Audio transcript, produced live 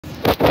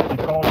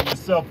You're calling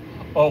yourself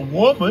a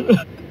woman.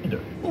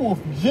 Ooh,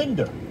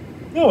 gender.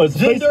 No, it's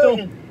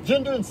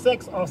Gender and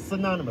sex are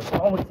synonymous.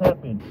 Always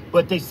have been.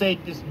 But they say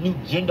this new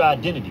gender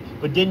identity.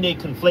 But then they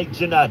conflate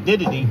gender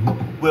identity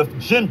with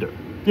gender.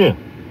 Yeah.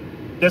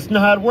 That's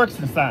not how it works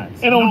in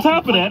science. And on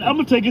top of that, I'm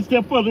going to take it a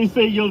step further and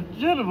say your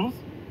genitals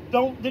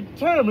don't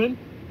determine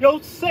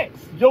your sex,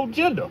 your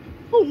gender.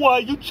 Well, why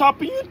are you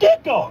chopping your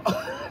dick off?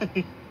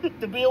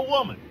 To be a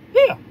woman.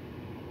 Yeah.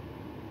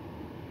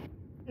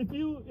 If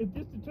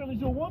this determines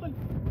you're a woman,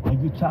 why are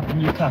you chopping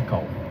your cock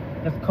off?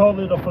 Let's call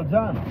it a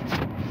vagina.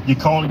 You're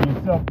calling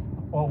yourself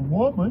a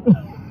woman.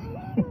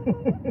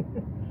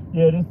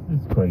 Yeah, this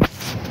is crazy.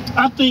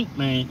 I think,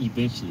 man,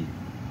 eventually,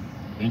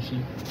 it's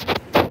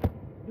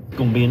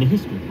gonna be in the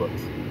history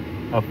books.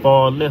 How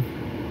far left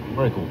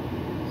America?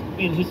 It's gonna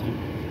be in history.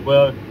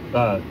 Well,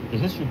 the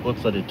history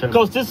books are determined.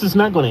 Because this is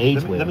not going to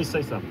age well. Let me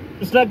say something.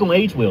 It's not going to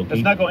age well.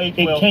 It's not going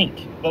to age well. It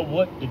can't. But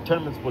what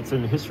determines what's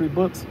in the history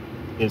books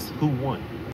is who won.